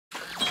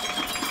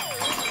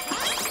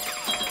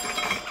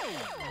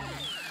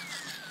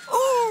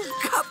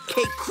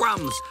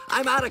crumbs.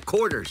 I'm out of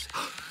quarters.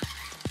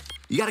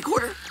 You got a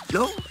quarter?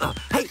 No?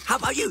 Hey, how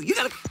about you? You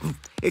got a...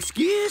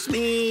 Excuse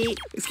me.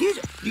 Excuse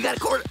me. You got a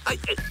quarter?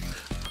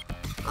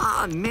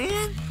 Aw,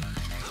 man.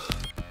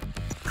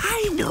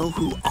 I know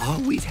who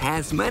always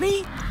has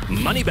money.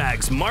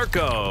 Moneybags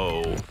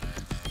Marco.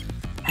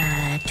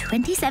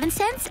 27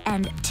 cents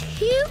and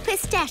 2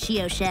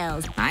 pistachio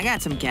shells. I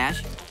got some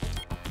cash.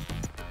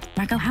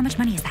 Marco, how much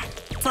money is that?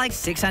 It's like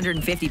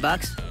 650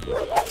 bucks.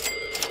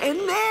 And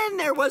then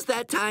there was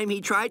that time he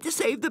tried to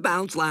save the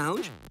Bounce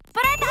Lounge.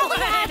 But I thought we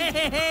had...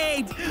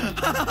 Wait!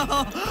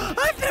 Oh,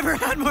 I've never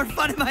had more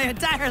fun in my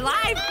entire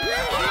life!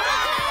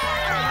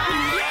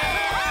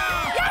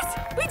 Yes!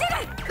 We did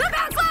it! The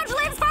Bounce Lounge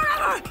lives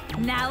forever!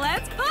 Now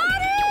let's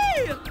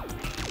party!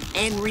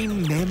 And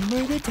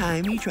remember the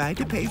time he tried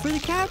to pay for the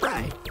cab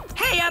ride?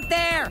 Hey, up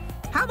there!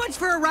 How much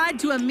for a ride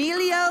to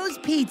Emilio's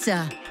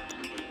Pizza?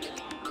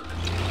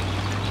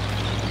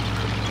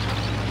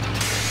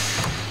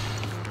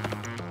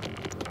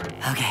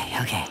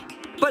 Okay.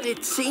 But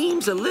it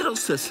seems a little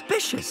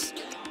suspicious.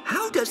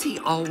 How does he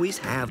always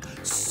have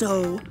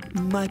so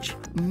much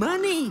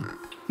money?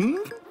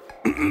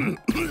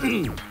 The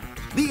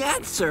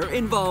answer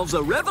involves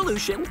a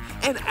revolution,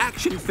 an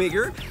action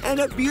figure, and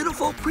a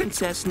beautiful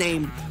princess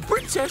named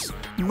Princess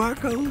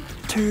Marco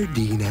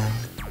Turdina.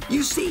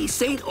 You see,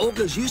 St.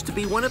 Olga's used to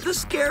be one of the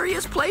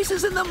scariest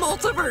places in the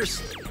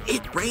multiverse.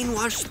 It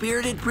brainwashed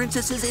spirited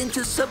princesses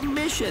into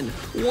submission,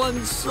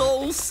 one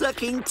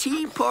soul-sucking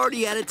tea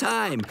party at a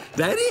time.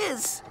 That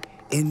is,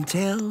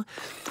 until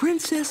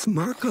Princess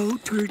Marco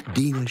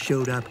Turdina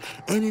showed up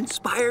and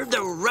inspired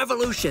the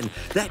revolution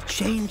that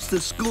changed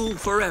the school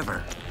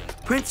forever.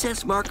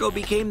 Princess Marco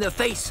became the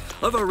face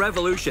of a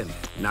revolution,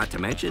 not to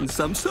mention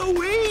some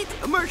sweet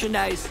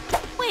merchandise.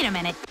 Wait a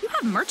minute, you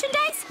have merchandise?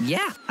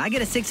 Yeah, I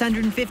get a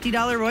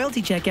 $650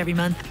 royalty check every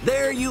month.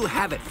 There you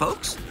have it,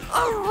 folks.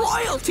 A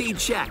royalty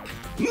check.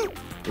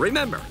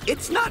 Remember,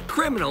 it's not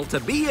criminal to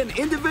be an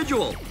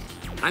individual.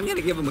 I'm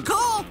gonna give him a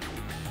call.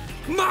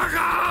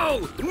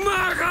 Marco!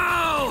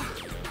 Marco!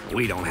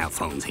 We don't have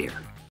phones here.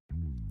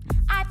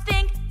 I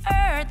think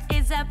Earth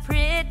is a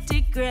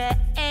pretty great